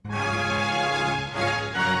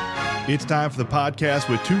It's time for the podcast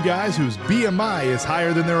with two guys whose BMI is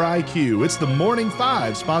higher than their IQ. It's the Morning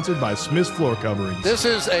Five, sponsored by Smith's Floor Coverings. This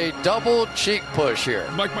is a double cheek push here.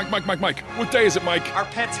 Mike. What day is it, Mike? Our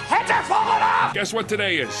pets' heads are falling off! Guess what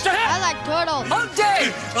today is? I like turtles. Hump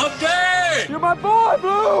day! Hump day! You're my boy,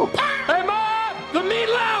 Blue! Hey, Mom! The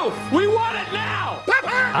meatloaf! We want it now!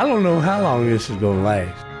 I don't know how long this is going to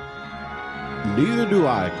last. Neither do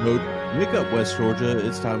I, Coach. Wake up, West Georgia.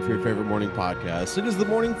 It's time for your favorite morning podcast. It is the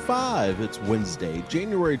Morning Five. It's Wednesday,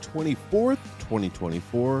 January 24th,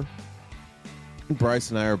 2024. And Bryce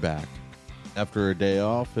and I are back after a day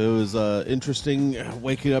off. It was interesting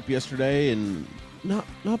waking up yesterday and not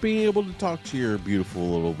being able to talk to your beautiful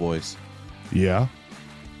little voice. Yeah.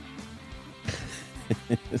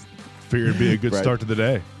 Figured it'd be a good start to the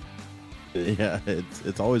day. Yeah,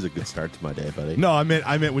 it's always a good start to my day, buddy. No, I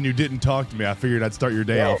meant when you didn't talk to me, I figured I'd start your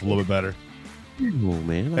day off a little bit better. Oh,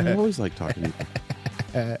 man, I always like talking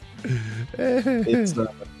to you. It's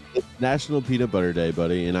National Peanut Butter Day,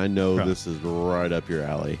 buddy, and I know this is right up your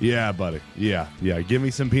alley. Yeah, buddy. Yeah. Give me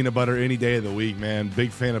some peanut butter any day of the week, man.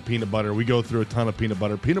 Big fan of peanut butter. We go through a ton of peanut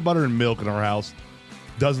butter. Peanut butter and milk in our house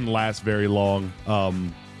doesn't last very long.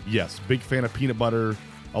 Yes, big fan of peanut butter.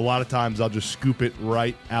 A lot of times I'll just scoop it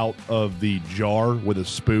right out of the jar with a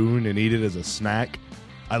spoon and eat it as a snack.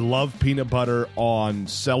 I love peanut butter on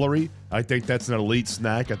celery. I think that's an elite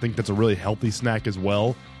snack. I think that's a really healthy snack as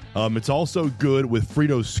well. It's also good with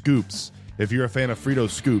Frito Scoops. If you're a fan of Frito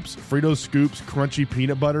Scoops, crunchy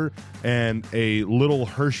peanut butter, and a little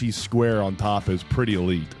Hershey square on top is pretty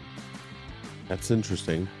elite. That's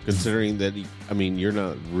interesting, considering that, I mean, you're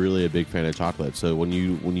not really a big fan of chocolate. So when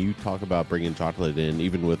you talk about bringing chocolate in,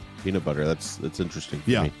 even with peanut butter, that's interesting for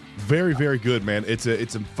me. Very, very good, man. It's a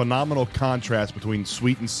phenomenal contrast between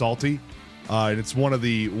sweet and salty, and it's one of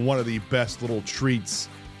the best little treats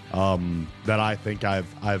that I think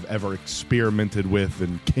I've ever experimented with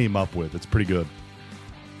and came up with. It's pretty good.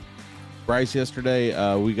 Bryce,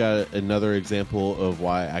 yesterday we got another example of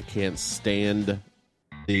why I can't stand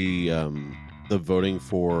the voting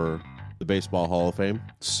for the Baseball Hall of Fame.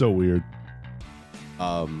 So weird.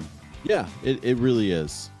 Yeah, it really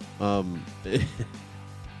is.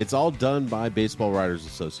 It's all done by Baseball Writers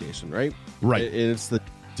Association, right? Right. And it's the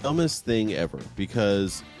dumbest thing ever,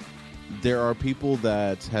 because there are people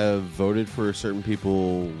that have voted for certain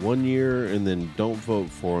people one year and then don't vote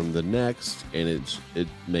for them the next, and it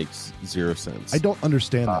makes zero sense. I don't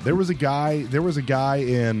understand that. There was a guy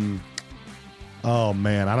in... Oh,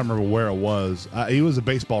 man, I don't remember where it was. He was a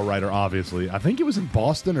baseball writer, obviously. I think it was in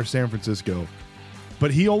Boston or San Francisco. But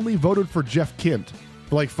he only voted for Jeff Kent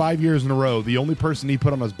for like 5 years in a row. The only person he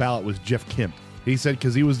put on his ballot was Jeff Kent. He said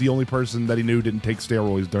because he was the only person that he knew didn't take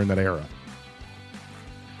steroids during that era.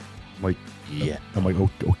 I'm like,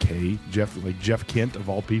 okay, Jeff Kent of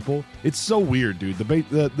all people. It's so weird, dude.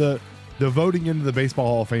 The voting into the Baseball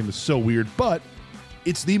Hall of Fame is so weird, but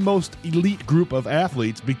it's the most elite group of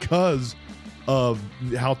athletes because of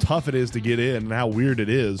how tough it is to get in and how weird it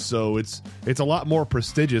is. So it's a lot more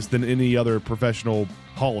prestigious than any other professional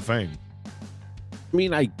Hall of Fame. I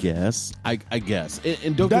mean, I guess.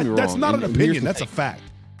 And don't get me wrong. That's not an opinion. That's a fact.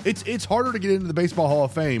 It's harder to get into the Baseball Hall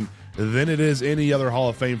of Fame than it is any other Hall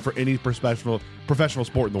of Fame for any professional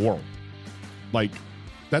sport in the world. Like,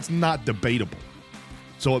 that's not debatable.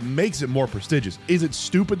 So it makes it more prestigious. Is it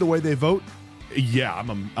stupid the way they vote? Yeah,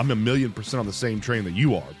 I'm a 1,000,000% on the same train that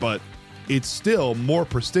you are, but it's still more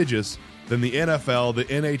prestigious than the NFL, the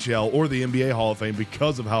NHL, or the NBA Hall of Fame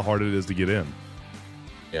because of how hard it is to get in.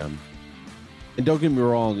 Yeah. And don't get me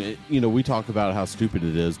wrong, we talk about how stupid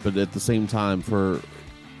it is, but at the same time, for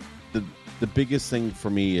the biggest thing for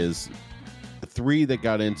me is the three that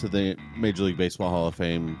got into the Major League Baseball Hall of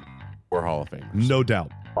Fame were Hall of Famers. No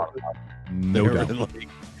doubt. They're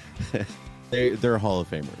Hall of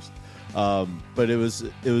Famers. But it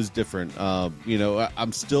was different.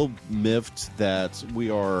 I'm still miffed that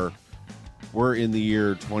we're in the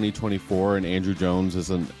year 2024 and Andrew Jones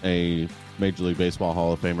isn't a Major League Baseball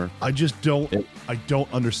Hall of Famer. I just don't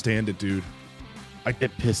understand it, dude.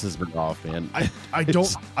 It pisses me off, man. I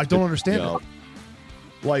don't understand it.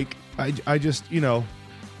 Like, I just,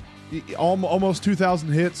 almost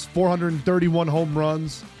 2,000 hits, 431 home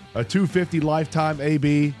runs, a 250 lifetime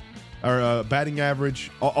AB, or batting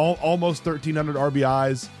average, almost 1,300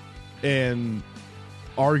 RBIs, and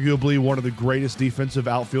arguably one of the greatest defensive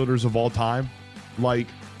outfielders of all time. Like,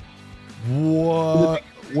 what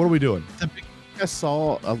are we doing? I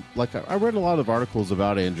saw I read a lot of articles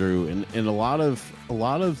about Andrew, and a lot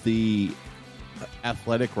of the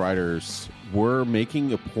athletic writers were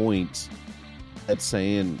making a point at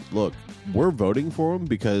saying, look, we're voting for him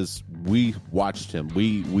because we watched him.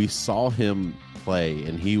 We saw him play,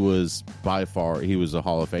 and he was by far he was a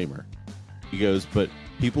Hall of Famer. He goes, but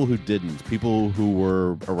people who didn't, people who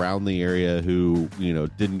were around the area who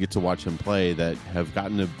didn't get to watch him play that have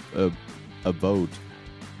gotten a vote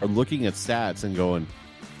are looking at stats and going,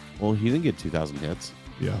 well, he didn't get 2,000 hits.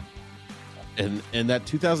 Yeah. And that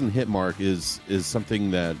 2,000 hit mark is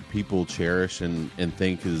something that people cherish and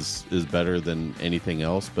think is better than anything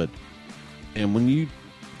else. And when you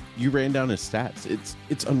ran down his stats,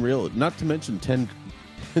 it's unreal. Not to mention 10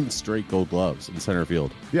 straight Gold Gloves in center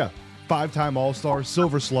field. Yeah, 5-time All-Star,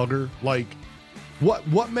 Silver Slugger. Like,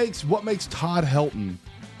 what makes Todd Helton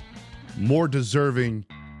more deserving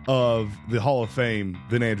of the Hall of Fame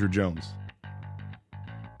than Andrew Jones?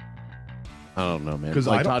 I don't know, man. Because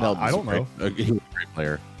Todd I don't know. He was a great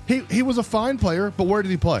player He was a fine player, but where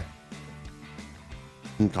did he play?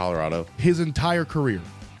 in Colorado. His entire career.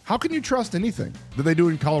 How can you trust anything that they do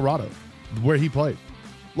in Colorado, where he played?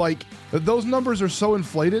 Like, those numbers are so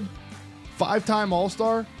inflated. 5-time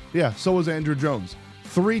All-Star, yeah, so was Andrew Jones.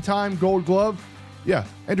 3-time Gold Glove, yeah,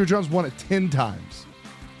 Andrew Jones won it 10 times.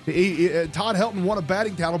 Todd Helton won a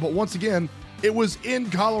batting title, but once again, it was in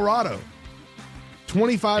Colorado.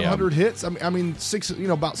 2,500 hits. I mean,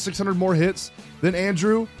 about 600 more hits than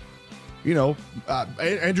Andrew.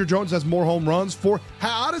 Andrew Jones has more home runs.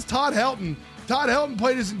 How does Todd Helton? Todd Helton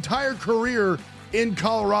played his entire career in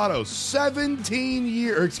Colorado. 17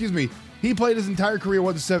 years. Excuse me. He played his entire career.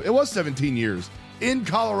 It was 17 years in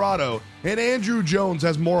Colorado, and Andrew Jones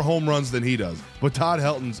has more home runs than he does. But Todd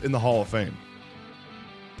Helton's in the Hall of Fame.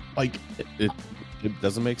 Like, It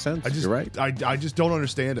doesn't make sense. You're right. I just don't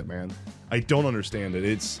understand it, man. I don't understand it.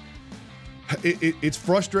 It's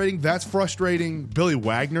frustrating. That's frustrating. Billy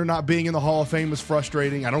Wagner not being in the Hall of Fame is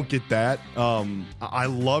frustrating. I don't get that. I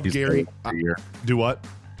love Gary. Do what?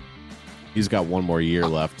 He's got one more year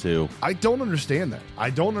left too. I don't understand that.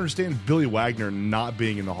 I don't understand Billy Wagner not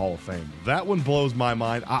being in the Hall of Fame. That one blows my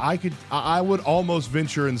mind. I would almost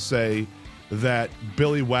venture and say that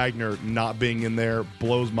Billy Wagner not being in there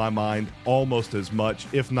blows my mind almost as much,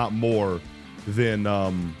 if not more, than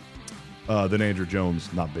Andrew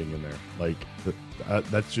Jones not being in there. Like,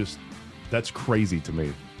 that's crazy to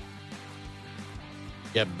me.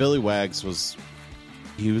 Yeah, Billy Wags was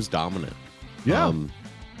dominant. Yeah.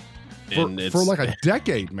 For like a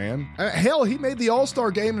decade, man. Hell, he made the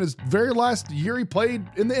All-Star game in his very last year he played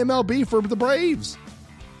in the MLB for the Braves.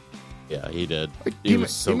 Yeah, he did. Like, he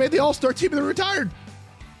made the All-Star team and then retired.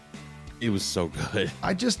 He was so good.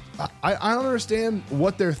 I don't understand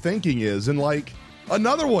what their thinking is. And like,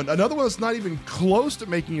 another one that's not even close to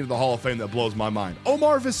making it to the Hall of Fame that blows my mind.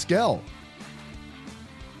 Omar Vizquel.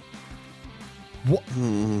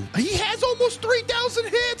 He has almost 3,000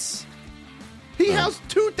 hits. He has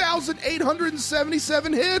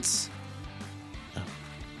 2,877 hits.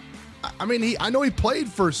 I mean, I know he played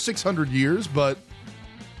for 600 years, but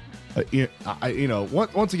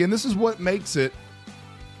once again, this is what makes it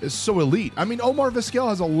is so elite. I mean, Omar Vizquel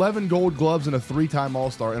has 11 Gold Gloves and a 3-time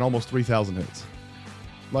All-Star and almost 3,000 hits.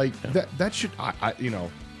 Like that should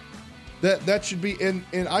that should be. And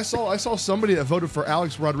I saw somebody that voted for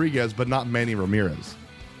Alex Rodriguez, but not Manny Ramirez.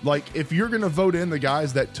 Like, if you're going to vote in the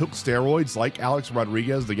guys that took steroids, like Alex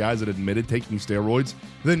Rodriguez, the guys that admitted taking steroids,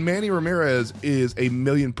 then Manny Ramirez is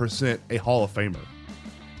 1,000,000% a Hall of Famer.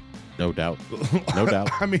 No doubt. No doubt.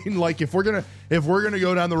 I mean, like, if we're gonna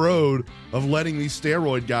go down the road of letting these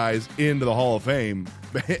steroid guys into the Hall of Fame,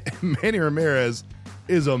 Manny Ramirez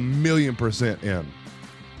is 1,000,000% in.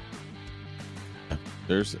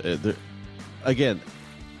 There's again,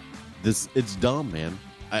 it's dumb, man.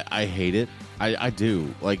 I hate it. I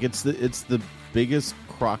do. Like, it's the biggest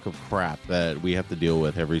crock of crap that we have to deal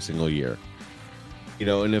with every single year.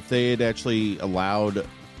 And if they had actually allowed,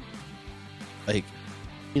 like,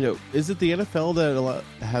 is it the NFL that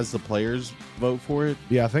has the players vote for it?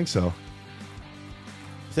 Yeah, I think so.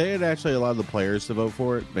 If they had actually allowed the players to vote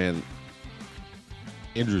for it, man,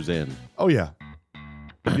 Andrew's in. Oh, yeah.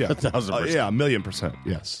 Yeah. 1,000%. Yeah, 1,000,000%.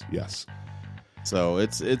 Yes. So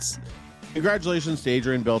it's congratulations to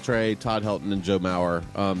Adrian Beltre, Todd Helton, and Joe Mauer.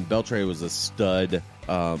 Beltre was a stud.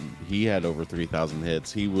 He had over 3,000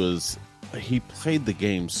 hits. He played the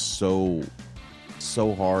game so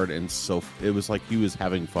hard, and it was like he was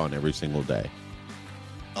having fun every single day.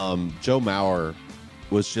 Joe Mauer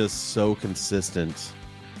was just so consistent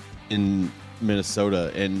in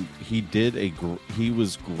Minnesota, and he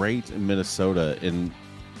was great in Minnesota, and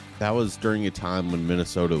that was during a time when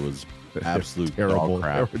Minnesota was absolute terrible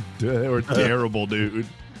dog crap. They were terrible, dude.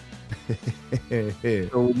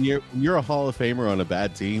 So when you're a Hall of Famer on a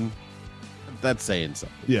bad team, that's saying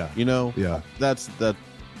something. Yeah. Yeah. That's that.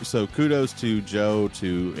 So kudos to Joe,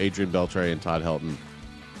 to Adrian Beltre, and Todd Helton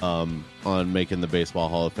on making the Baseball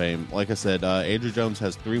Hall of Fame. Like I said, Andrew Jones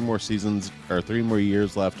has 3 more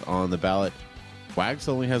years left on the ballot. Wags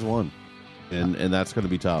only has 1, and that's going to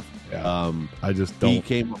be tough. Yeah. I just don't.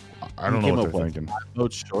 I don't know what they're thinking. 5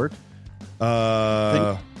 votes short.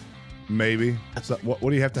 Maybe. So what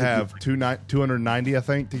do you have to have? 290, I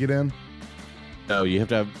think, to get in. No, you have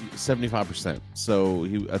to have 75%. So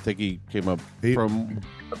I think he came up from.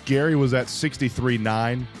 Gary was at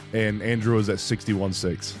 63.9 and Andrew was at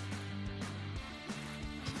 61.6.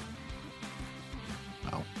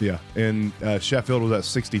 Wow. Yeah, and Sheffield was at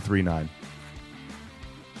 63.9.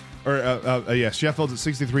 Or Sheffield's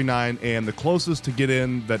at 63.9, and the closest to get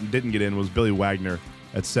in that didn't get in was Billy Wagner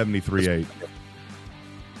at 73.8.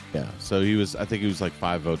 Yeah, so I think he was like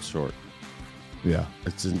 5 votes short. Yeah,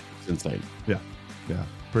 it's insane. Yeah,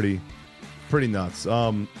 pretty nuts.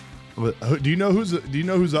 Do you know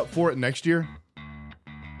who's up for it next year?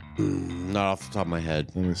 Not off the top of my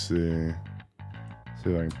head. Let me see if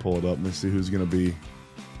I can pull it up and see who's going to be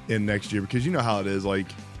in next year, because you know how it is. Like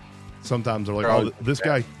sometimes they're like, "Oh, this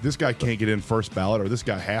guy can't get in first ballot," or "This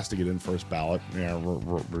guy has to get in first ballot,"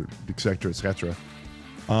 et cetera, et cetera.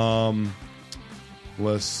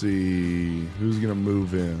 Let's see who's going to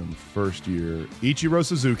move in first year. Ichiro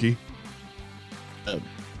Suzuki,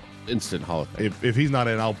 instant Hall of Fame. If he's not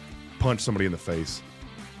in, I'll punch somebody in the face.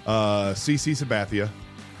 CC Sabathia.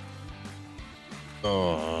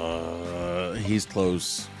 He's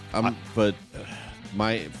close. But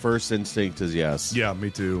my first instinct is yes. Yeah, me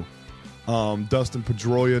too. Dustin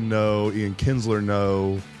Pedroia, no. Ian Kinsler,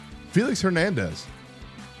 no. Felix Hernandez.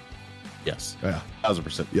 Yes. Yeah.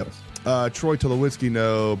 1,000%. Yep. Troy Tulowitzki,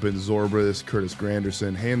 no. Ben Zorbas, Curtis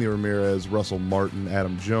Granderson, Hanley Ramirez, Russell Martin,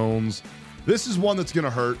 Adam Jones. This is one that's going to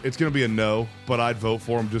hurt. It's going to be a no, but I'd vote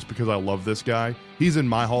for him just because I love this guy. He's in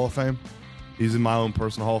my Hall of Fame. He's in my own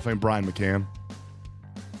personal Hall of Fame. Brian McCann.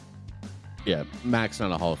 Yeah, Mac's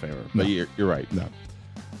not a Hall of Famer, but you're right.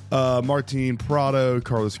 No. Martin Prado,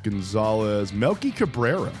 Carlos Gonzalez, Melky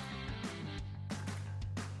Cabrera.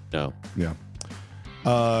 No. Yeah.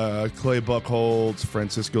 Clay Buchholz,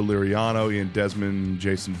 Francisco Liriano, Ian Desmond,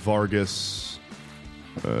 Jason Vargas.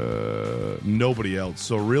 Nobody else.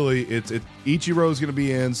 So really, Ichiro's going to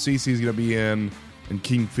be in, CC's going to be in, and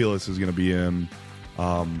King Felix is going to be in.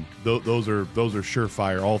 Those are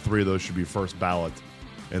surefire. All 3 of those should be first ballot,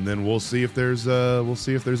 and then we'll see if there's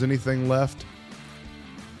anything left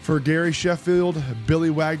for Gary Sheffield, Billy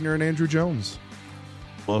Wagner, and Andrew Jones.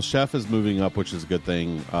 Well, Chef is moving up, which is a good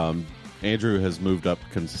thing. Andrew has moved up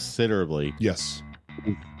considerably. Yes.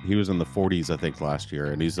 He was in the 40s, I think, last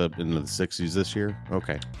year, and he's up into the 60s this year.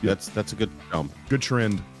 Okay, yep. That's a good jump. Good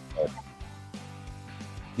trend.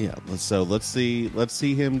 Yeah. So let's see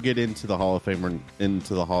him get into the Hall of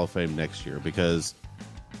Fame next year, because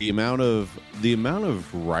the amount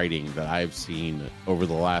of writing that I've seen over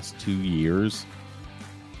the last 2 years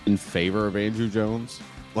in favor of Andrew Jones,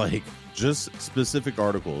 like just specific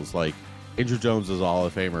articles, like Andrew Jones is a Hall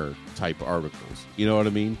of Famer type articles. You know what I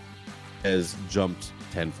mean? Has jumped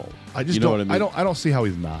tenfold. I just what I mean? I don't see how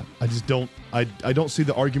he's not. I just don't. I don't see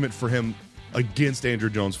the argument for him against Andrew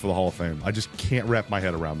Jones for the Hall of Fame. I just can't wrap my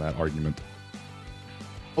head around that argument.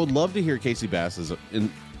 I would love to hear Casey Bass's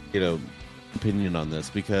opinion on this,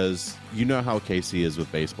 because you know how Casey is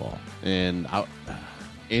with baseball, and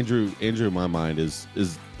Andrew in my mind is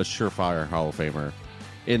a surefire Hall of Famer,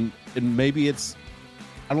 and maybe it's.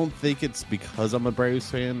 I don't think it's because I'm a Braves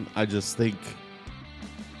fan. I just think,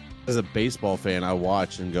 as a baseball fan, I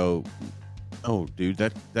watch and go, "Oh, dude,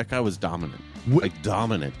 that guy was dominant,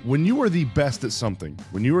 dominant." When you are the best at something,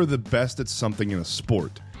 when you are the best at something in a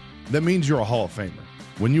sport, that means you're a Hall of Famer.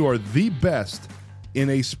 When you are the best in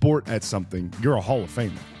a sport at something, you're a Hall of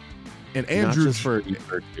Famer. And Andrew, not just for a year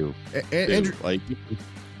or two, Andrew,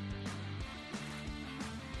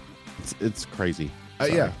 it's crazy.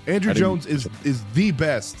 Yeah, Andrew Jones is the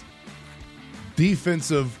best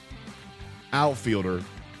defensive outfielder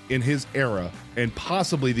in his era, and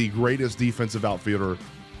possibly the greatest defensive outfielder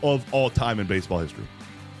of all time in baseball history.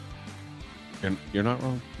 And you're not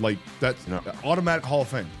wrong. Like, that's automatic Hall of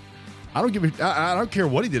Fame. I don't care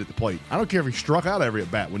what he did at the plate. I don't care if he struck out every at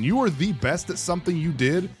bat. When you are the best at something you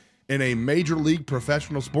did in a major league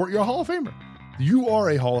professional sport, you're a Hall of Famer. You are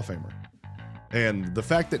a Hall of Famer. And the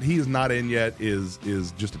fact that he is not in yet is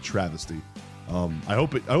just a travesty. I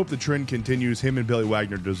hope the trend continues. Him and Billy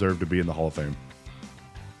Wagner deserve to be in the Hall of Fame.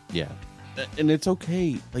 Yeah, and it's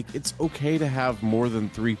okay. Like, it's okay to have more than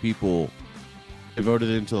 3 people They voted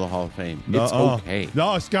into the Hall of Fame. It's okay.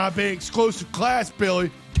 No, it's got to be exclusive class,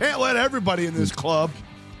 Billy. Can't let everybody in this club.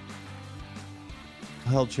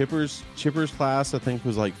 Hell, Chipper's class, I think,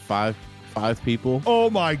 was like five people. Oh,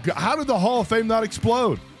 my God. How did the Hall of Fame not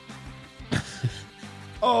explode?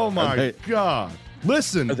 Oh, my God.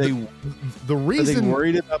 Listen, the reason... Are they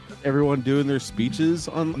worried about everyone doing their speeches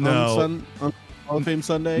on Hall of Fame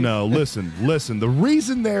Sunday? No, listen. The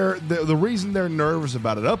reason they're nervous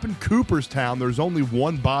about it, up in Cooperstown, there's only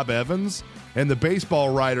one Bob Evans, and the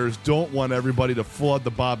baseball writers don't want everybody to flood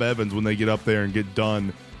the Bob Evans when they get up there and get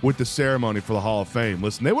done with the ceremony for the Hall of Fame.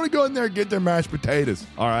 Listen, they want to go in there and get their mashed potatoes,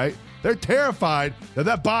 all right? They're terrified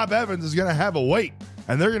that Bob Evans is going to have a wait,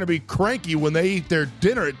 and they're going to be cranky when they eat their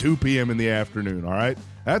dinner at 2 p.m. in the afternoon, all right?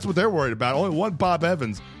 That's what they're worried about. Only one Bob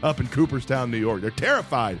Evans up in Cooperstown, New York. They're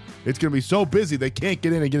terrified. It's going to be so busy they can't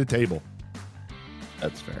get in and get a table.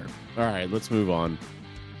 That's fair. All right, let's move on.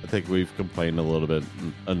 I think we've complained a little bit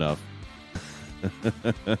enough.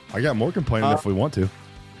 I got more complaining if we want to.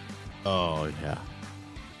 Oh, yeah.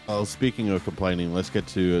 Well, speaking of complaining, let's get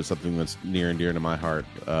to something that's near and dear to my heart.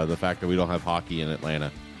 The fact that we don't have hockey in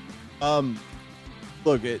Atlanta.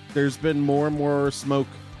 Look, there's been more and more smoke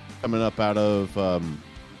coming up out of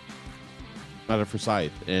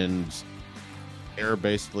Forsyth, and they're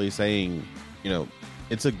basically saying,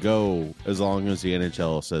 it's a go as long as the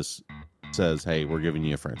NHL says, hey, we're giving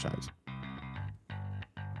you a franchise.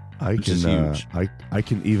 I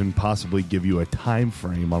can even possibly give you a time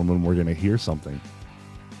frame on when we're going to hear something.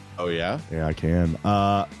 Oh, yeah? Yeah, I can.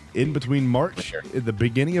 In between March, at the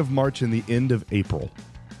beginning of March and the end of April.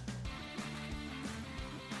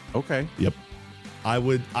 Okay. Yep. I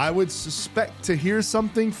would suspect to hear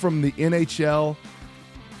something from the NHL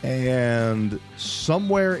and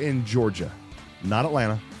somewhere in Georgia, not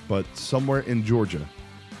Atlanta, but somewhere in Georgia,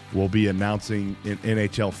 will be announcing an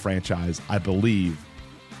NHL franchise, I believe,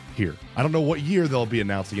 here. I don't know what year they'll be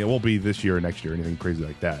announcing it. It won't be this year or next year or anything crazy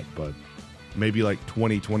like that, but maybe like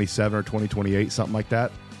 2027 or 2028, something like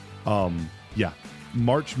that. Yeah,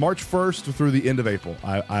 March 1st through the end of April,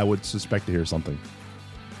 I would suspect to hear something.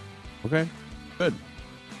 Okay, good.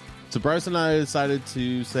 So Bryce and I decided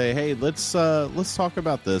to say, hey, let's talk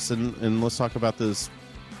about this and let's talk about this,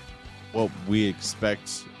 what we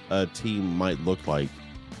expect a team might look like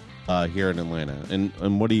here in Atlanta.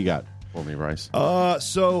 And what do you got for me, Bryce?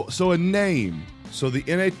 So a name. So the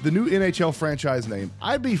new NHL franchise name,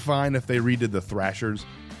 I'd be fine if they redid the Thrashers,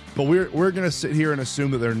 but we're going to sit here and assume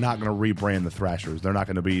that they're not going to rebrand the Thrashers. They're not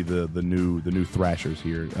going to be the new Thrashers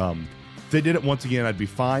here. If they did it once again, I'd be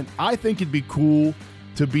fine. I think it'd be cool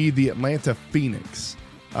to be the Atlanta Phoenix.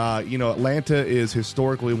 Atlanta is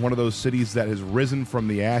historically one of those cities that has risen from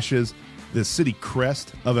the ashes. The city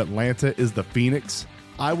crest of Atlanta is the Phoenix.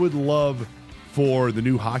 I would love for the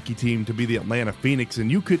new hockey team to be the Atlanta Phoenix, and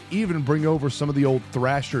you could even bring over some of the old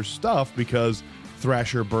Thrasher stuff because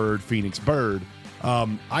Thrasher Bird, Phoenix Bird.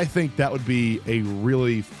 I think that would be a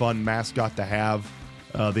really fun mascot to have.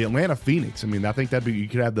 The Atlanta Phoenix. I mean, I think that'd be, you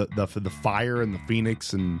could have the fire and the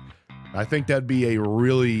Phoenix, and I think that'd be a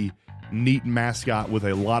really neat mascot with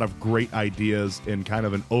a lot of great ideas and kind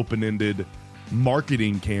of an open-ended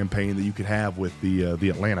marketing campaign that you could have with the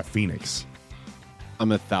Atlanta Phoenix. I'm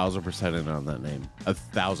 1,000% in on that name.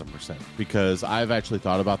 1,000%. Because I've actually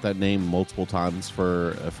thought about that name multiple times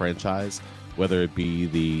for a franchise, whether it be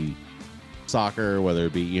the soccer, whether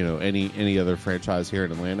it be, any other franchise here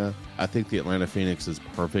in Atlanta. I think the Atlanta Phoenix is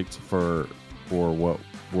perfect for what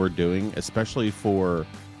we're doing, especially for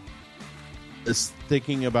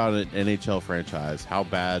thinking about an NHL franchise, how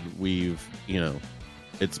bad we've,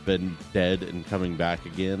 it's been dead and coming back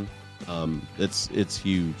again. It's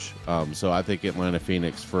huge. So I think Atlanta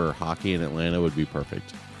Phoenix for hockey in Atlanta would be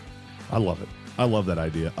perfect. I love it. I love that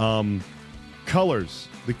idea. Colors,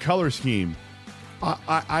 the color scheme.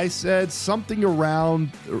 I said something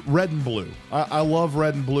around red and blue. I love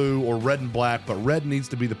red and blue or red and black, but red needs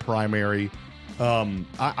to be the primary.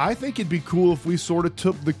 I think it'd be cool if we sort of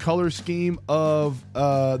took the color scheme of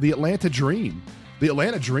the Atlanta Dream. The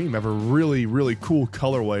Atlanta Dream have a really, really cool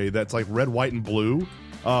colorway that's like red, white, and blue.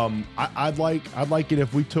 I'd like it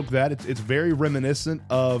if we took that. It's very reminiscent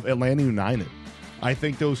of Atlanta United. I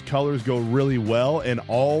think those colors go really well, and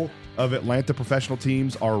all of Atlanta professional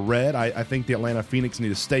teams are red. I think the Atlanta Phoenix need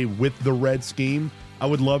to stay with the red scheme. I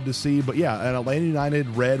would love to see, but yeah, an Atlanta United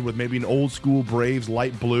red with maybe an old school Braves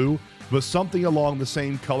light blue, but something along the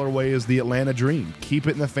same colorway as the Atlanta Dream. Keep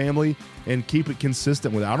it in the family and keep it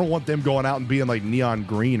consistent with it. I don't want them going out and being like neon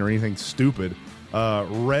green or anything stupid.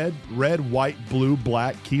 Red, white, blue,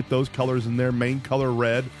 black. Keep those colors in their main color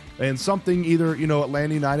red, and something either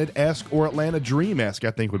Atlanta United-esque or Atlanta Dream-esque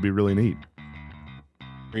I think would be really neat.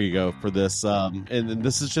 Here you go for this. And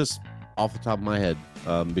this is just off the top of my head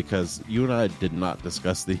because you and I did not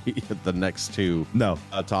discuss the next two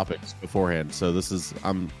topics beforehand. So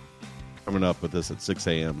I'm coming up with this at 6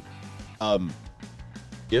 a.m.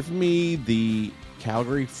 Give me the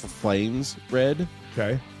Calgary Flames red.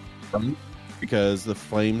 Okay. Because the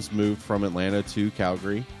Flames moved from Atlanta to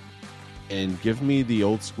Calgary. And give me the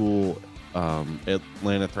old school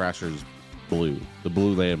Atlanta Thrashers blue, the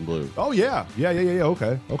Blue Land blue. Oh yeah.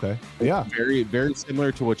 Okay. Yeah. Very, very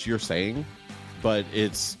similar to what you're saying, but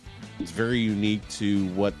it's very unique to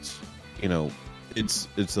what, it's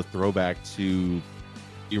a throwback to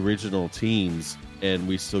the original teams, and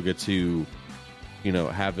we still get to,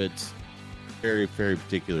 have it very, very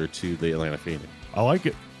particular to the Atlanta Phoenix. I like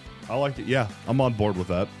it. Yeah, I'm on board with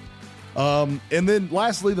that. And then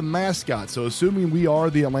lastly, the mascot. So assuming we are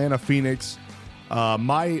the Atlanta Phoenix,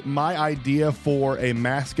 my idea for a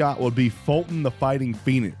mascot would be Fulton the Fighting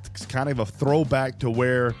Phoenix. It's kind of a throwback to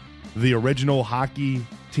where the original hockey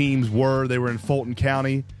teams were. They were in Fulton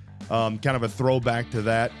County. Kind of a throwback to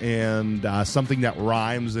that, and something that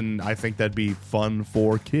rhymes, and I think that'd be fun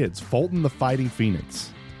for kids. Fulton the Fighting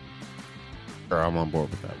Phoenix. Sure, I'm on board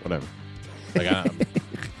with that. Whatever. Like,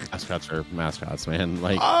 mascots are mascots, man.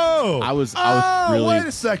 Like, I was really. Wait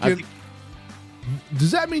a second.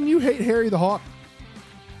 Does that mean you hate Harry the Hawk?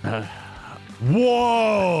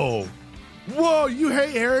 Whoa! You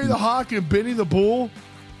hate Harry the Hawk and Benny the Bull?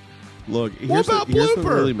 Look, here's the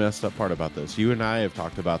really messed up part about this. You and I have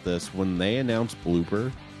talked about this. When they announced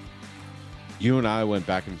Blooper, you and I went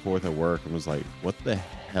back and forth at work and was like, what the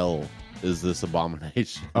hell is this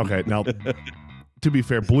abomination? Okay, now, to be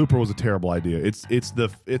fair, Blooper was a terrible idea. It's the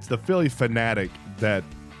Philly Fanatic that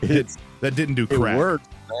didn't do crack. It works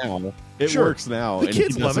now. It works now. The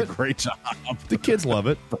kids love it. Great job. The kids love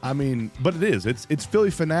it. I mean, but it is. It's Philly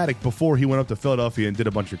Fanatic before he went up to Philadelphia and did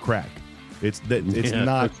a bunch of crack. It's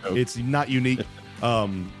not unique.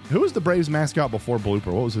 Who was the Braves mascot before Blooper?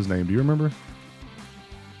 What was his name? Do you remember?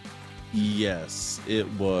 Yes,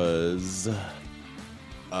 it was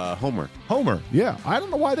Homer. Homer, yeah. I don't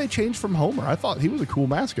know why they changed from Homer. I thought he was a cool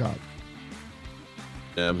mascot.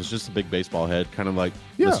 Yeah, it was just a big baseball head, kind of like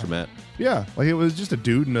Mr. Met. Yeah, like it was just a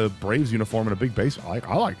dude in a Braves uniform and a big baseball.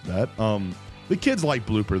 I like that. The kids like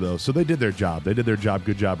Blooper, though, so they did their job. Good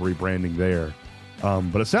job rebranding there.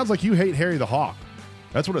 But it sounds like you hate Harry the Hawk.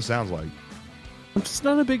 That's what it sounds like. I'm just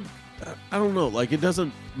not a big. I don't know. Like, it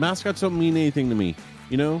doesn't. Mascots don't mean anything to me.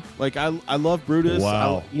 Like I love Brutus.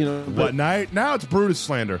 Wow. But now it's Brutus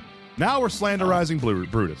slander. Now we're slanderizing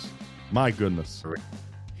Brutus. My goodness.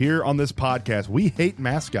 Here on this podcast, we hate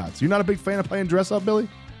mascots. You're not a big fan of playing dress up, Billy?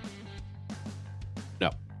 No.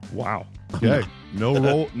 Wow. Okay. No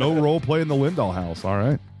role play in the Lindahl house. All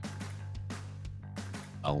right.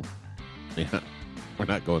 Oh. Yeah. We're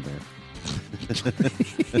not going there.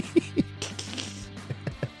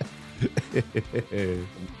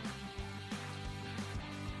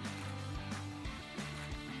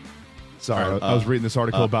 Sorry, I was reading this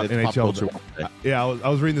article about NHL. Yeah, I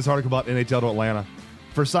was reading this article about NHL to Atlanta.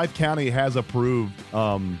 Forsyth County has approved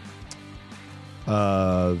a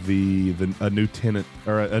new tenant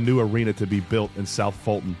or a new arena to be built in South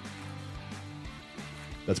Fulton.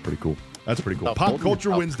 That's pretty cool. Pop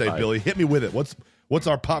Culture Wednesday, Billy. Hit me with it. What's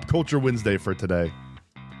our Pop Culture Wednesday for today?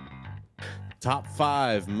 Top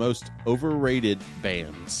 5 most overrated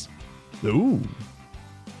bands. Ooh.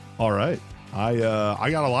 All right. I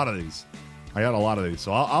got a lot of these.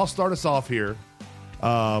 So I'll start us off here.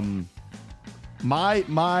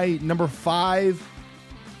 My number 5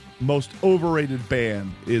 most overrated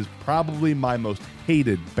band is probably my most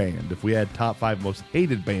hated band. If we had top 5 most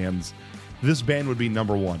hated bands, this band would be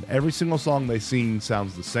number 1. Every single song they sing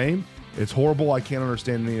sounds the same. It's horrible. I can't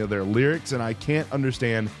understand any of their lyrics, and I can't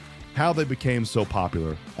understand how they became so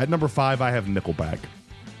popular. At number 5, I have Nickelback.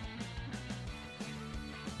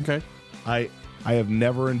 Okay. I have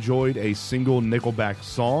never enjoyed a single Nickelback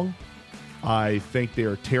song. I think they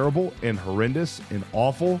are terrible and horrendous and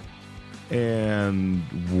awful and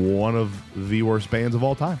one of the worst bands of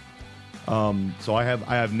all time. So I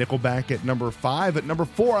have Nickelback at number 5. At number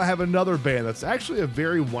 4, I have another band that's actually a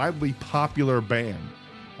very widely popular band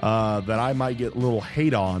that I might get a little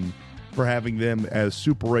hate on for having them as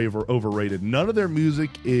super overrated. None of their music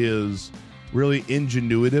is really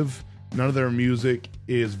ingenuitive. None of their music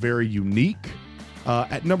is very unique.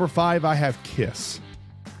 At number 5, I have Kiss.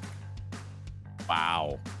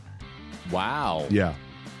 Wow. Yeah.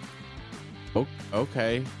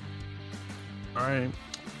 Okay. All right.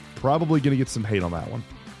 Probably going to get some hate on that one.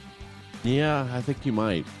 Yeah, I think you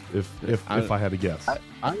might. If I had to guess.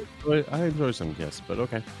 I enjoy some Kiss, but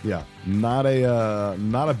okay. Yeah, not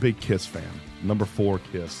a big Kiss fan. Number 4,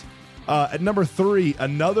 Kiss. At number 3,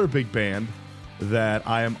 another big band that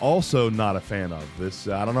I am also not a fan of. This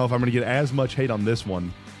I don't know if I'm going to get as much hate on this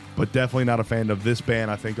one, but definitely not a fan of this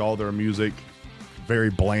band. I think all their music very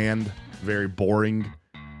bland, very boring.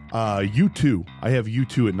 U2. I have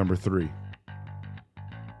U2 at number 3.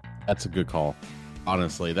 That's a good call.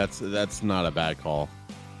 Honestly, that's not a bad call.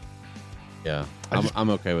 Yeah, I'm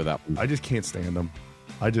okay with that one. I just can't stand them.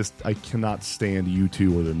 I cannot stand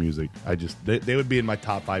U2 or their music. They would be in my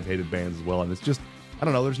top 5 hated bands as well. And it's just, I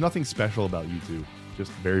don't know. There's nothing special about U2.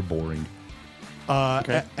 Just very boring.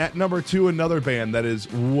 Okay. At number 2, another band that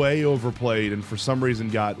is way overplayed and for some reason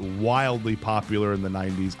got wildly popular in the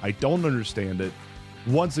 90s. I don't understand it.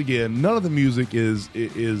 Once again, none of the music is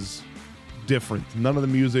different. None of the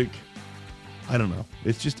music, I don't know.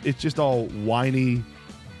 It's just all whiny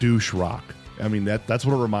douche rock. I mean, that's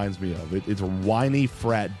what it reminds me of. It's a whiny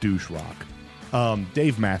frat douche rock.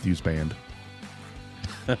 Dave Matthews Band.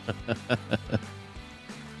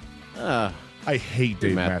 I hate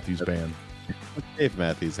Dave Matthews Band. Dave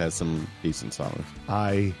Matthews has some decent songs.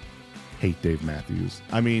 I hate Dave Matthews.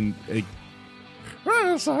 I mean, man,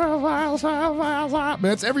 it's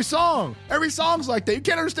every song. Every song's like that. You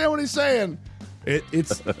can't understand what he's saying.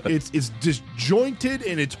 It's disjointed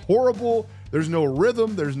and it's horrible. There's no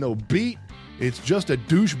rhythm. There's no beat. It's just a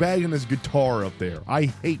douchebag and his guitar up there. I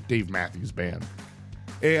hate Dave Matthews Band.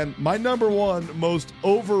 And my number 1 most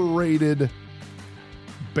overrated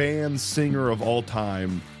band singer of all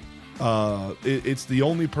time. It's the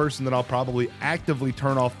only person that I'll probably actively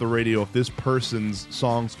turn off the radio if this person's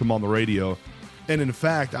songs come on the radio. And in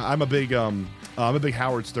fact, I'm a big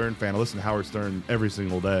Howard Stern fan. I listen to Howard Stern every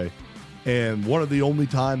single day. And one of the only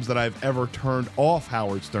times that I've ever turned off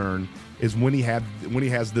Howard Stern is when he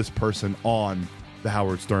has this person on the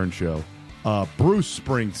Howard Stern show. Bruce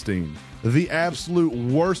Springsteen, the absolute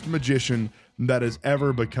worst magician that has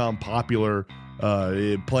ever become popular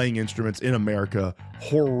playing instruments in America.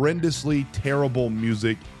 Horrendously terrible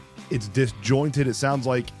music. It's disjointed. It sounds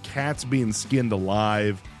like cats being skinned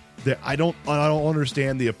alive. I don't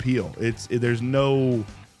understand the appeal. There's no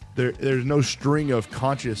string of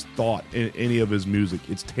conscious thought in any of his music.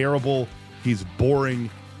 It's terrible. He's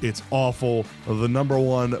boring. It's awful. The number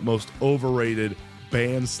 1 most overrated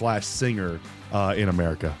band/singer in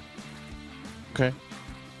America. Okay.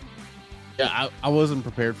 Yeah, I wasn't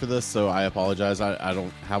prepared for this, so I apologize. I don't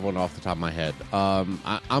have one off the top of my head.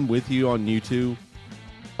 I'm with you on U2.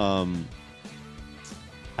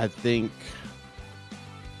 I think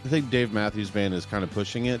Dave Matthews Band is kind of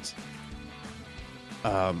pushing it.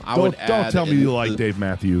 Don't tell me you like Dave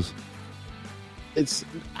Matthews.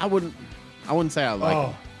 I wouldn't say I like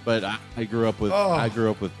him, but I grew up with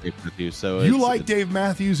Dave Matthews. So you like Dave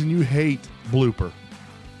Matthews and you hate Blooper.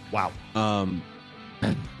 Wow.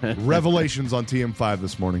 Revelations on TM5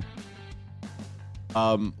 this morning.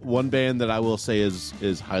 One band that I will say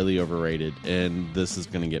is highly overrated, and this is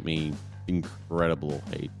going to get me incredible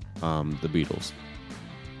hate. The Beatles.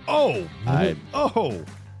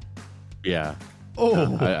 Yeah.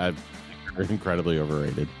 They're incredibly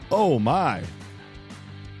overrated. Oh my.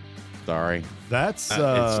 Sorry. That's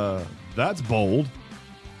bold.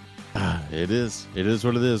 It is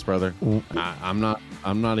what it is, brother. I'm not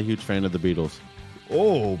a huge fan of the Beatles.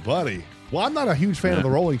 Oh, buddy. Well, I'm not a huge fan of the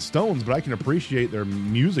Rolling Stones, but I can appreciate their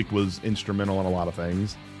music was instrumental in a lot of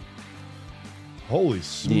things. Holy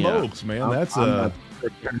smokes, man. I'm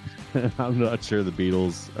not sure the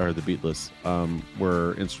Beatles or the Beatles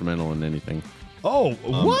were instrumental in anything. Oh,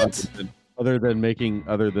 what? Other than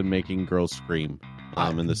making girls scream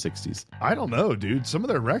in the 60s. I don't know, dude. Some of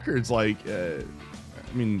their records, like,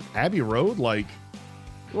 Abbey Road, like,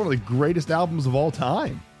 one of the greatest albums of all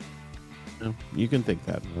time. You can think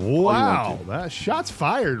that. Wow. That shots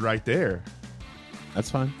fired right there. That's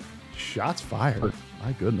fine. Shots fired.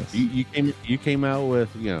 My goodness. You came out with,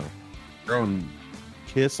 throwing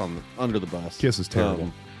Kiss under the bus. Kiss is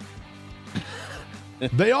terrible.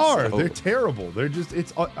 They are. They're terrible. They're just.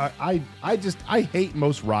 It's. I hate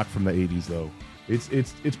most rock from the 80s though.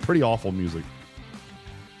 It's pretty awful music.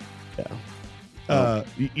 Yeah.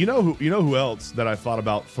 You know who else that I thought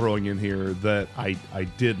about throwing in here that I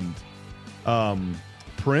didn't.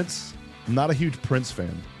 Prince. I'm not a huge Prince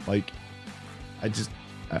fan. Like,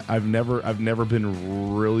 I've never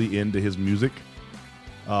been really into his music.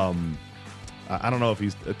 I don't know if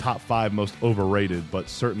he's the top 5 most overrated, but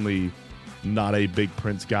certainly not a big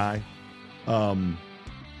Prince guy.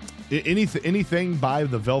 Anything by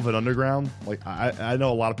the Velvet Underground, like I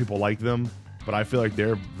know a lot of people like them. but I feel like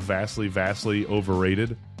they're vastly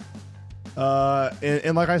overrated.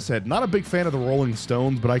 And like I said, not a big fan of the Rolling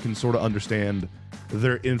Stones, but I can sort of understand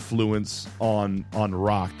their influence on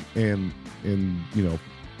rock and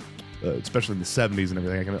especially in the 70s and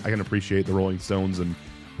everything. I can appreciate the Rolling Stones and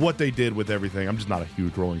what they did with everything. I'm just not a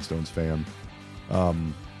huge Rolling Stones fan.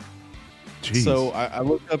 So I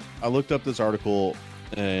looked up this article,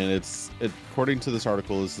 and according to this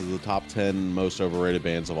article, this is the top 10 most overrated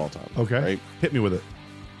bands of all time. Okay, right? Hit me with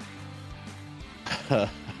it.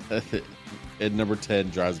 And number 10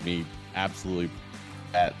 drives me absolutely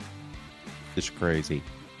it's crazy.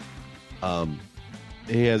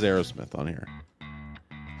 He has Aerosmith on here.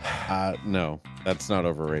 No, that's not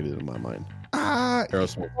overrated in my mind.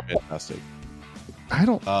 Aerosmith is fantastic. I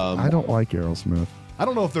don't like Aerosmith. I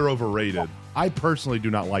don't know if they're overrated. I personally do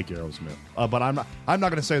not like Aerosmith, but I'm not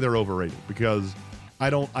going to say they're overrated because I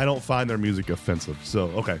don't find their music offensive. So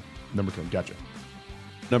okay, number 10, gotcha.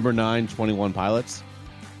 Number 9, 21 Pilots.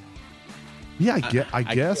 Yeah, I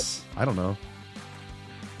guess. I don't know.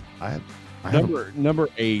 Number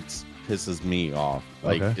 8 pisses me off.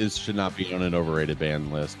 Like, it should not be on an overrated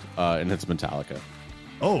band list, and it's Metallica.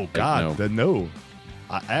 Oh God, no. then no.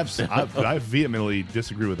 I vehemently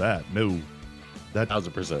disagree with that. No, that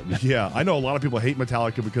 1,000%. Yeah, I know a lot of people hate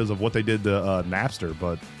Metallica because of what they did to Napster,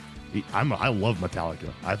 but I love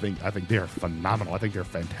Metallica. I think they are phenomenal. I think they're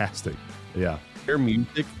fantastic. Yeah, their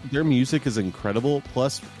music is incredible.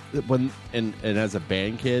 Plus, when and as a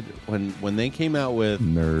band kid, when they came out with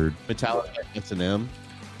nerd Metallica S&M,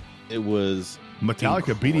 it was Metallica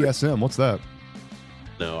incredible. BDSM. What's that?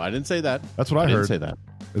 No, I didn't say that. That's what I heard. Didn't say that.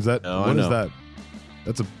 Is that no, what is that?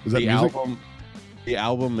 Is that the music? The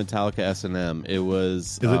album Metallica S&M. It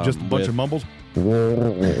was. Is it just a bunch of mumbles? Is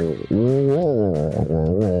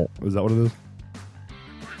that what it is?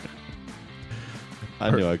 I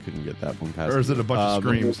knew I couldn't get that one past. Or is it a bunch of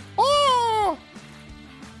screams?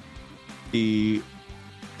 They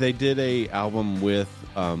did a album with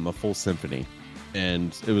a full symphony,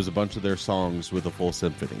 and it was a bunch of their songs with a full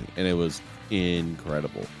symphony, and it was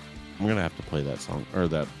incredible. I'm gonna have to play that song or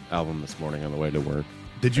that album this morning on the way to work.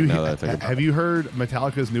 Did you have you heard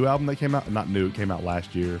Metallica's new album that came out? Not new, it came out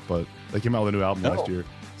last year, but they came out with a new album last year.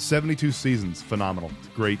 72 Seasons, phenomenal. It's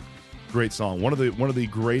great song. One of the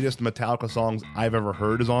greatest Metallica songs I've ever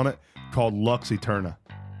heard is on it, called Lux Eterna.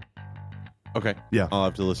 Okay, yeah, I'll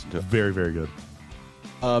have to listen to it. Very, very good.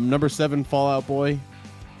 Number 7, Fall Out Boy.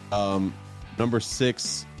 Number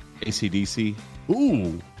 6, AC/DC.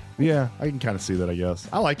 Ooh, yeah, I can kind of see that. I guess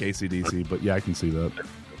I like AC/DC, but yeah, I can see that.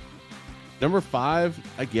 Number 5,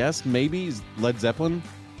 I guess maybe is Led Zeppelin.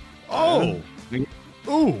 Oh,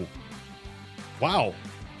 ooh, wow.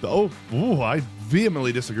 I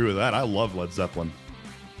vehemently disagree with that. I love Led Zeppelin.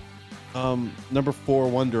 Number 4,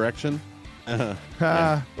 One Direction.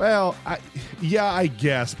 Well, I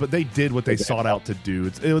guess, but they did what they sought out to do.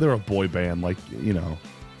 They're a boy band, like, you know.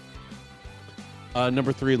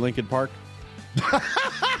 Number 3, Linkin Park.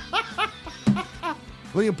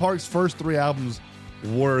 Linkin Park's first 3 albums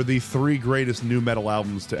were the 3 greatest nu metal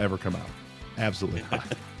albums to ever come out. Absolutely not.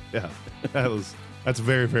 Yeah, that's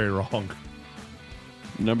very, very wrong.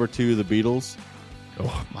 Number 2, the Beatles.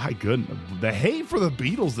 Oh my goodness, the hate for the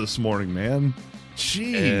Beatles this morning, man.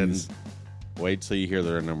 Jeez. And wait till you hear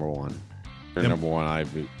their number 1. Their number 1,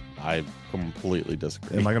 I completely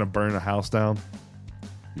disagree. Am I going to burn a house down?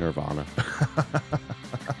 Nirvana.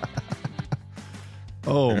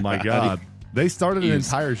 Oh my God. They started an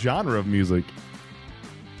entire genre of music.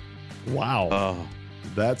 Wow. Oh,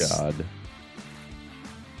 that's God.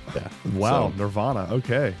 Yeah. Wow. So, Nirvana.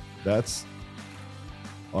 Okay. That's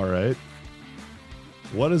all right.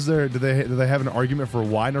 What is there? Do they have an argument for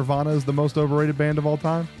why Nirvana is the most overrated band of all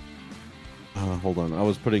time? Hold on. I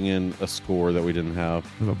was putting in a score that we didn't have.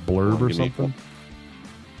 A blurb or something?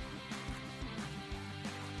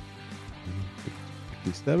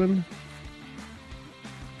 57?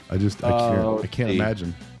 I can't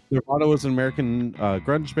imagine. Nirvana was an American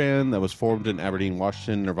grunge band that was formed in Aberdeen,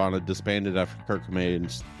 Washington. Nirvana disbanded after Kurt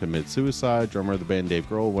Cobain committed suicide. Drummer of the band, Dave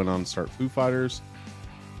Grohl, went on to start Foo Fighters.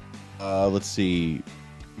 Let's see.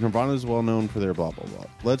 Nirvana is well known for their blah, blah, blah.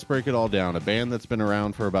 Let's break it all down. A band that's been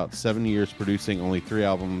around for about 7 years, producing only 3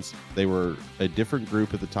 albums. They were a different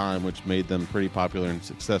group at the time, which made them pretty popular and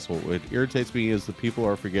successful. What irritates me is the people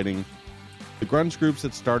are forgetting the grunge groups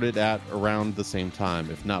that started at around the same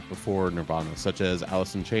time, if not before Nirvana, such as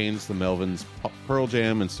Alice in Chains, the Melvins, Pearl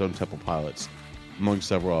Jam, and Stone Temple Pilots, among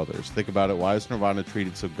several others. Think about it. Why is Nirvana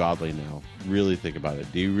treated so godly now? Really think about it.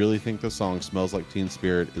 Do you really think the song Smells Like Teen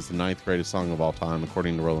Spirit is the 9th greatest song of all time,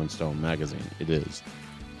 according to Rolling Stone magazine? It is.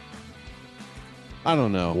 I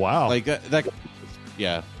don't know. Wow. Like that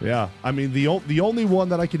yeah. Yeah. I mean, the only one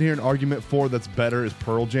that I can hear an argument for that's better is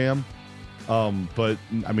Pearl Jam. But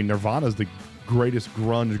I mean, Nirvana's the greatest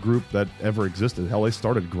grunge group that ever existed. Hell, they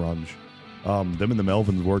started grunge. Them and the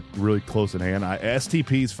Melvins worked really close in hand.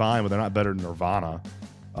 STP's fine, but they're not better than Nirvana.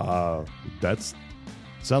 That's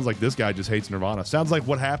sounds like this guy just hates Nirvana. Sounds like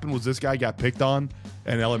what happened was this guy got picked on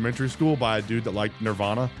in elementary school by a dude that liked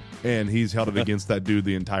Nirvana, and he's held it against that dude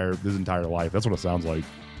his entire life. That's what it sounds like.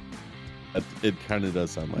 It kind of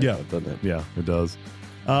does sound like that, doesn't it? Yeah, it does.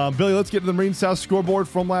 Billy, let's get to the Marine South scoreboard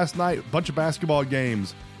from last night. Bunch of basketball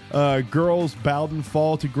games. Girls, Bowden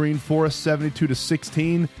fall to Green Forest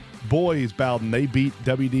 72-16. Boys, Bowden, they beat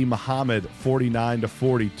WD Muhammad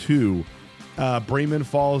 49-42. Bremen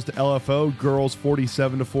falls to LFO. Girls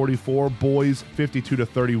 47-44. Boys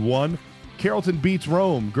 52-31. Carrollton beats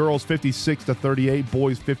Rome. Girls 56-38.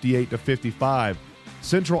 Boys 58-55.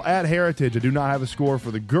 Central at Heritage. I do not have a score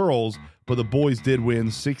for the girls, but the boys did win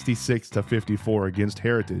 66-54 against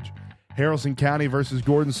Heritage. Harrison County versus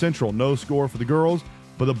Gordon Central. No score for the girls,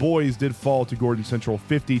 but the boys did fall to Gordon Central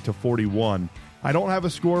 50-41. I don't have a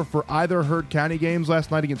score for either Heard County games last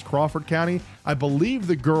night against Crawford County. I believe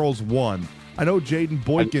the girls won. I know Jaden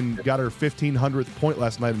Boykin got her 1,500th point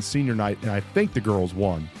last night in senior night, and I think the girls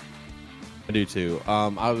won. I do too.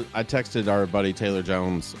 I texted our buddy Taylor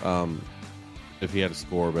Jones if he had a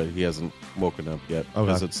score, but he hasn't woken up yet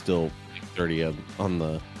because it's still 30 in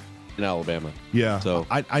Alabama. Yeah. So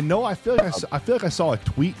I know. I feel like I saw a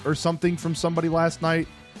tweet or something from somebody last night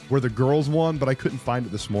where the girls won, but I couldn't find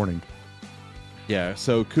it this morning. Yeah.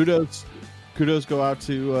 So kudos go out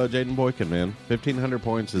to Jaden Boykin, man. 1,500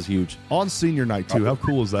 points is huge on senior night too. How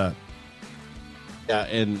cool is that? Yeah,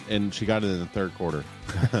 and she got it in the third quarter.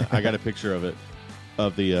 I got a picture of it,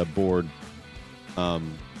 of the board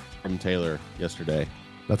from Taylor yesterday.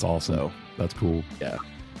 That's awesome. So, that's cool. Yeah.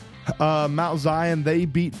 Mount Zion, they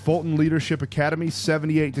beat Fulton Leadership Academy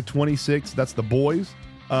 78-26. That's the boys.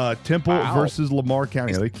 Temple versus Lamar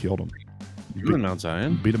County. They killed them. You're in Mount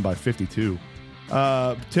Zion. Beat them by 52.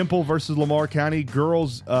 Temple versus Lamar County.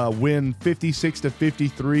 Girls win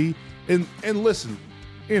 56-53. And listen,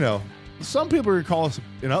 you know, some people are going to call us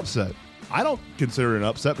an upset. I don't consider it an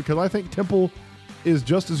upset because I think Temple is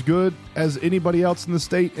just as good as anybody else in the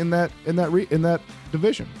state in that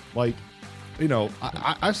division. Like, you know,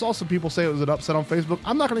 I saw some people say it was an upset on Facebook.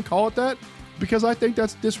 I'm not going to call it that because I think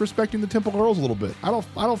that's disrespecting the Temple girls a little bit. I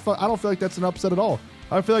don't feel like that's an upset at all.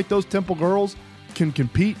 I feel like those Temple girls can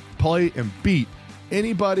compete, play, and beat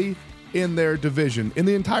anybody in their division in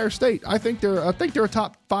the entire state. I think they're a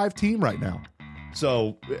top 5 team right now.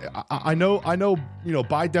 So I know, you know,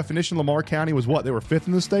 by definition, Lamar County was what? They were 5th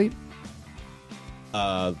in the state?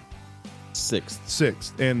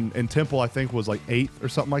 6th. And Temple, I think, was like 8th or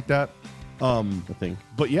something like that. I think.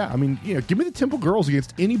 But yeah, I mean, you know, give me the Temple girls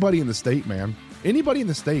against anybody in the state, man. Anybody in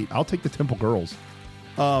the state, I'll take the Temple girls.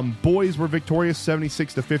 Boys were victorious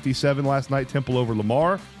 76-57 last night, Temple over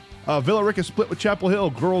Lamar. Villa Rica split with Chapel Hill.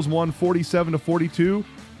 Girls won 47-42,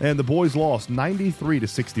 and the boys lost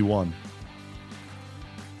 93-61.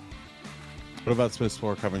 What about Smith's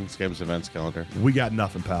Floor Coverings Games Events calendar? We got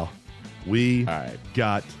nothing, pal. We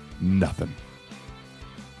got nothing.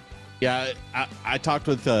 Yeah, I talked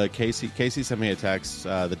with Casey. Casey sent me a text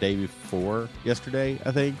the day before yesterday,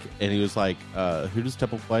 I think, and he was like, who does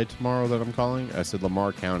Temple play tomorrow that I'm calling? I said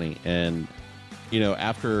Lamar County. And, you know,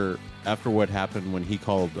 after what happened when he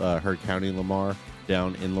called Heard County Lamar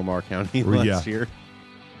down in Lamar County last year,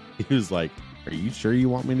 he was like, are you sure you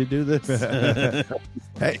want me to do this?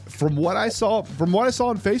 Hey, from what I saw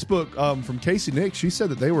on Facebook from Casey Nick, she said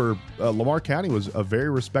that they were Lamar County was a very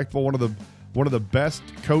respectful, one of the best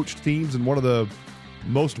coached teams and one of the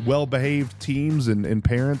most well-behaved teams and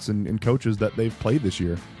parents and coaches that they've played this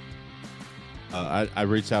year. I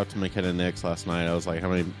reached out to McKenna Nix last night. I was like,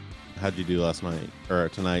 how'd you do last night or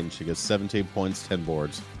tonight? And she gets 17 points, 10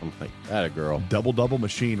 boards. I'm like, that a girl. Double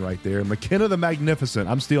machine right there. McKenna the Magnificent.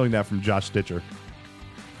 I'm stealing that from Josh Stitcher.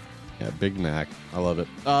 Yeah, big knack. I love it.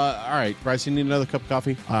 All right, Bryce, you need another cup of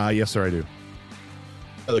coffee? Yes, sir, I do.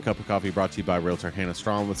 Another cup of coffee brought to you by Realtor Hannah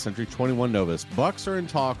Strawn with Century 21 Novus. Bucks are in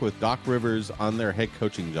talk with Doc Rivers on their head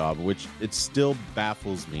coaching job, which it still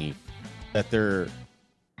baffles me that they're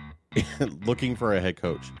looking for a head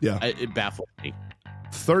coach. Yeah. It baffles me.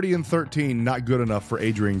 30-13, not good enough for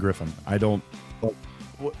Adrian Griffin. I don't.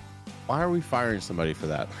 Why are we firing somebody for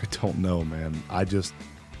that? I don't know, man. I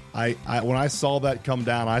when I saw that come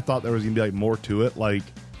down, I thought there was gonna be like more to it, like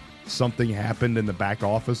something happened in the back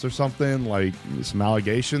office or something, like some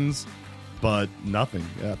allegations, but nothing.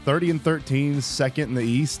 30-13, second in the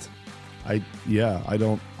East. I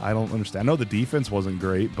don't understand. I know the defense wasn't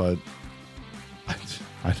great, but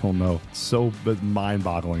I don't know. It's so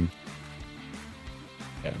mind-boggling.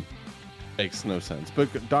 Yeah, makes no sense.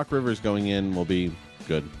 But Doc Rivers going in will be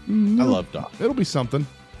good. No, I love Doc. It'll be something.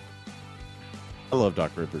 I love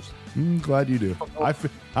Doc Rivers. Glad you do.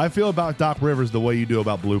 I feel about Doc Rivers the way you do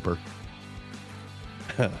about Blooper.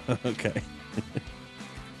 Okay.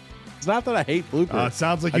 It's not that I hate Blooper. It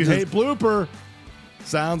sounds like you hate Blooper.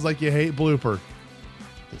 Sounds like you hate Blooper.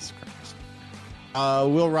 Jesus Christ.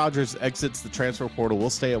 Will Rogers exits the transfer portal. Will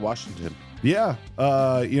stay at Washington. Yeah.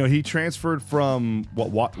 He transferred from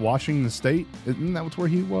Washington State. Isn't that where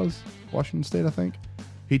he was? Washington State, I think.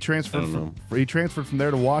 He transferred from there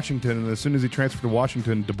to Washington, and as soon as he transferred to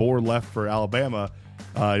Washington, DeBoer left for Alabama.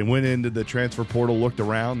 He went into the transfer portal, looked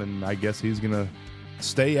around, and I guess he's gonna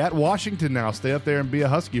stay at Washington now. Stay up there and be a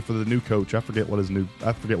Husky for the new coach. I forget what his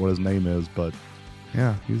name is, but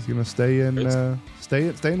yeah, he's gonna stay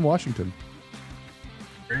in Washington.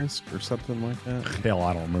 Risk or something like that. Hell,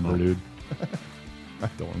 I don't remember, dude. I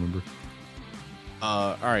don't remember.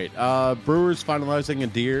 All right. Brewers finalizing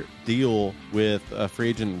a deal with free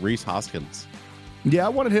agent Rhys Hoskins. Yeah, I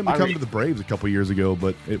wanted him to come to the Braves a couple years ago,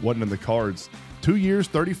 but it wasn't in the cards. 2 years,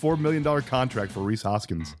 $34 million contract for Rhys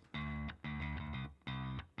Hoskins.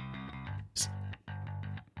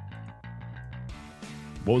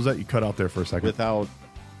 What was that you cut out there for a second?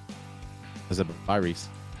 Is it by Rhys?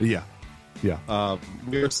 Yeah.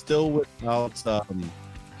 We're still without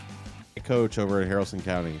head coach over in Haralson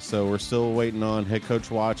County, so we're still waiting on head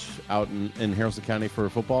coach watch out in Haralson County for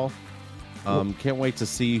football. Can't wait to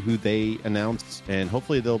see who they announce, and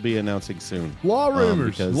hopefully they'll be announcing soon. Law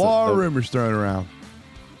rumors thrown around.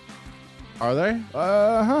 Are they?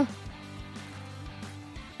 Uh-huh.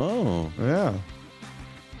 Oh, yeah.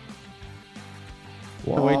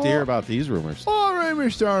 Can't wait to hear about these rumors. Law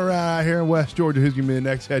rumors thrown around out here in West Georgia. Who's going to be the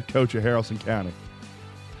next head coach of Haralson County?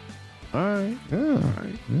 All right.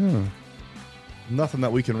 Yeah. Nothing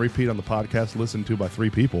that we can repeat on the podcast listened to by 3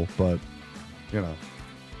 people, but, you know.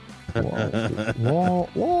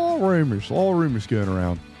 Law rumors going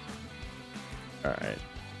around. All right.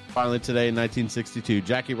 Finally today in 1962,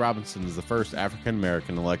 Jackie Robinson is the first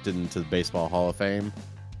African-American elected into the Baseball Hall of Fame.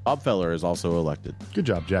 Bob Feller is also elected. Good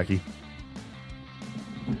job, Jackie.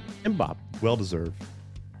 And Bob. Well deserved.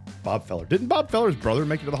 Bob Feller. Didn't Bob Feller's brother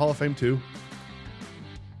make it to the Hall of Fame too?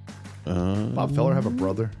 Bob Feller have a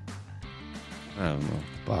brother? I don't know.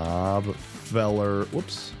 Bob Feller.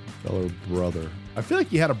 Whoops. Feller brother. I feel like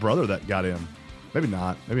he had a brother that got in. Maybe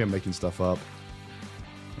not. Maybe I'm making stuff up.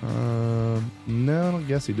 No, I don't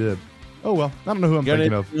guess he did. Oh, well. I don't know who I'm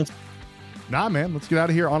thinking of. Nah, man. Let's get out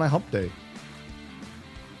of here on a hump day.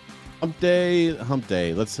 Hump day.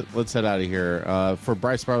 Let's head out of here. For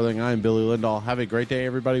Bryce Barling, I'm Billy Lindahl. Have a great day,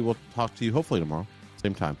 everybody. We'll talk to you hopefully tomorrow.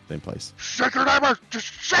 Same time, same place. Shake your neighbors! Just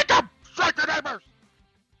shake them! Shake your neighbors!